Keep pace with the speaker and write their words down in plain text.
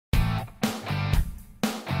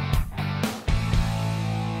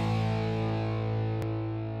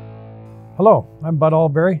Hello, I'm Bud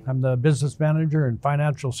Allbery. I'm the business manager and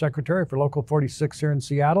financial secretary for Local 46 here in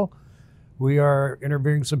Seattle. We are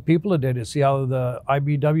interviewing some people today to see how the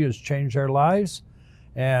IBEW has changed their lives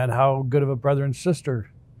and how good of a brother and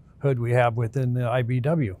sisterhood we have within the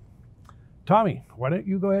IBEW. Tommy, why don't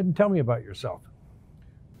you go ahead and tell me about yourself?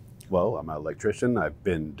 Well, I'm an electrician. I've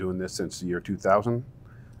been doing this since the year 2000.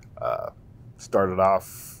 Started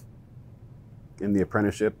off in the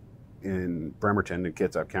apprenticeship in Bremerton in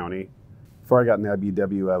Kitsap County. Before I got in the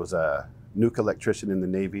IBEW, I was a nuke electrician in the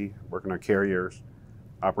Navy, working on carriers,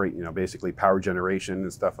 operating, basically power generation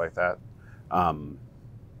and stuff like that.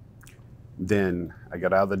 Then I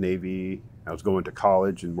got out of the Navy. I was going to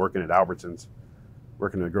college and working at Albertsons,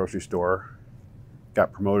 working in a grocery store.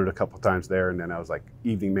 Got promoted a couple of times there, and then I was like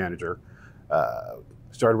evening manager.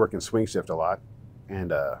 Started working swing shift a lot,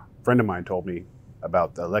 and a friend of mine told me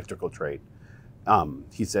about the electrical trade.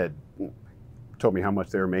 He told me how much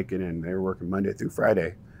they were making, and they were working Monday through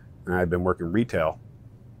Friday, and I'd been working retail,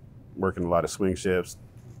 working a lot of swing shifts,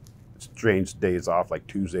 strange days off like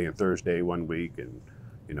Tuesday and Thursday one week, and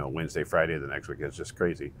Wednesday, Friday the next week. It's just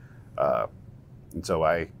crazy. And so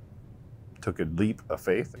I took a leap of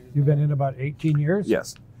faith. You've been in about 18 years?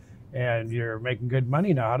 Yes. And you're making good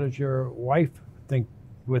money now. How does your wife think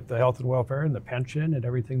with the health and welfare and the pension and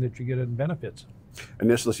everything that you get in benefits?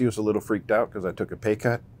 Initially, she was a little freaked out because I took a pay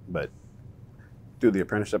cut, but through the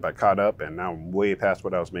apprenticeship, I caught up, and now I'm way past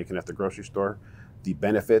what I was making at the grocery store. The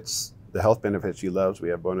benefits, the health benefits she loves, we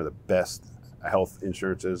have one of the best health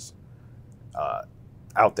insurances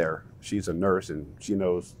out there. She's a nurse, and she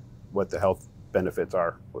knows what the health benefits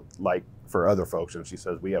are like for other folks, and she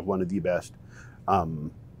says we have one of the best.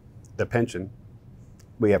 The pension,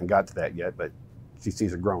 we haven't got to that yet, but she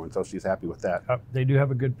sees it growing, so she's happy with that. They do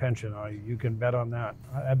have a good pension. You can bet on that.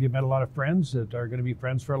 Have you met a lot of friends that are going to be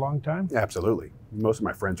friends for a long time? Absolutely. Most of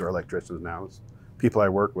my friends are electricians now. It's people I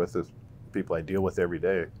work with, is people I deal with every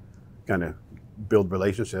day. Kind of build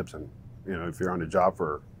relationships, and if you're on a job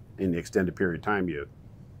for any extended period of time, you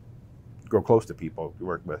grow close to people you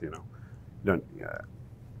work with.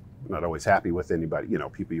 Not always happy with anybody,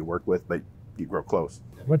 people you work with, but you grow close.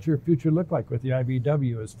 What's your future look like with the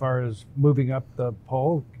IBEW as far as moving up the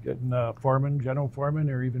pole, getting a foreman, general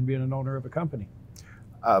foreman, or even being an owner of a company?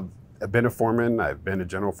 I've been a foreman. I've been a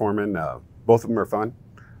general foreman. Both of them are fun.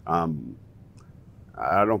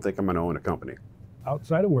 I don't think I'm going to own a company.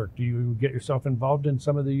 Outside of work, do you get yourself involved in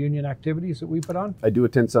some of the union activities that we put on? I do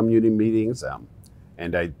attend some union meetings,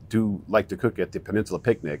 and I do like to cook at the Peninsula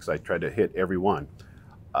picnics. I try to hit every one.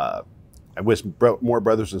 I wish more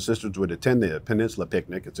brothers and sisters would attend the Peninsula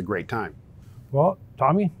picnic. It's a great time. Well,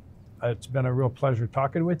 Tommy, it's been a real pleasure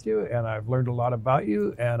talking with you, and I've learned a lot about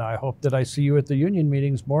you, and I hope that I see you at the union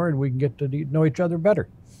meetings more and we can get to know each other better.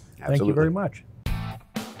 Absolutely. Thank you very much.